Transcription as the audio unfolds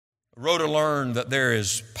Rhoda learned that there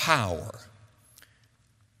is power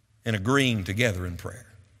in agreeing together in prayer.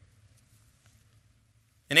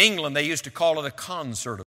 In England, they used to call it a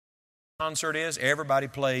concert. A concert is everybody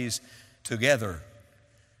plays together.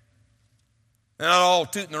 They're not all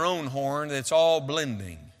tooting their own horn, it's all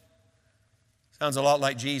blending. Sounds a lot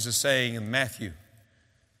like Jesus saying in Matthew,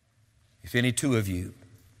 if any two of you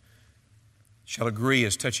shall agree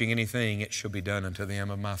as touching anything, it shall be done unto them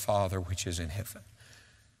of my Father which is in heaven.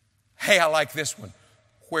 Hey, I like this one.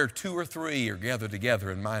 Where two or three are gathered together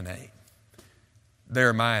in my name, there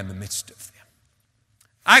am I in the midst of them.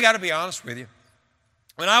 I got to be honest with you.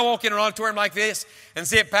 When I walk in an auditorium like this and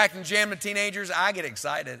see it packed and jammed with teenagers, I get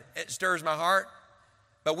excited. It stirs my heart.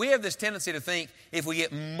 But we have this tendency to think if we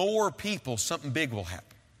get more people, something big will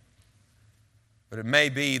happen. But it may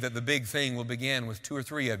be that the big thing will begin with two or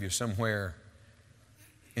three of you somewhere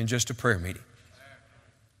in just a prayer meeting.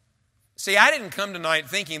 See, I didn't come tonight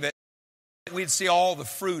thinking that we'd see all the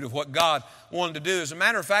fruit of what God wanted to do. As a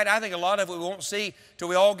matter of fact, I think a lot of it we won't see till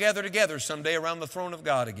we all gather together someday around the throne of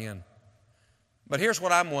God again. But here's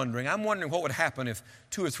what I'm wondering. I'm wondering what would happen if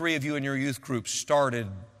two or three of you in your youth group started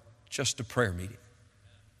just a prayer meeting.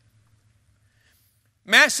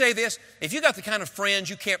 May I say this? If you got the kind of friends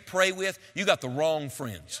you can't pray with, you got the wrong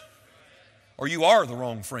friends. Or you are the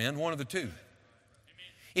wrong friend, one of the two.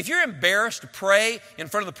 If you're embarrassed to pray in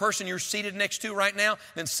front of the person you're seated next to right now,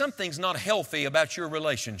 then something's not healthy about your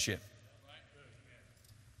relationship.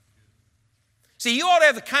 See, you ought to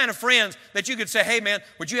have the kind of friends that you could say, hey man,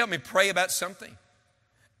 would you help me pray about something?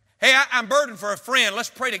 Hey, I'm burdened for a friend. Let's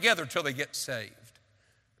pray together till they get saved.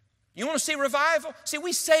 You want to see revival? See,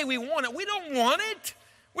 we say we want it. We don't want it.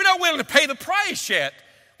 We're not willing to pay the price yet.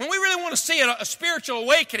 When we really want to see a spiritual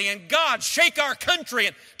awakening and God shake our country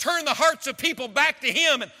and turn the hearts of people back to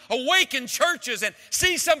Him and awaken churches and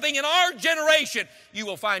see something in our generation, you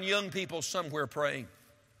will find young people somewhere praying.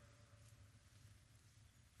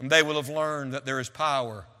 And they will have learned that there is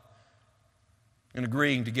power in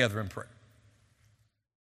agreeing together in prayer.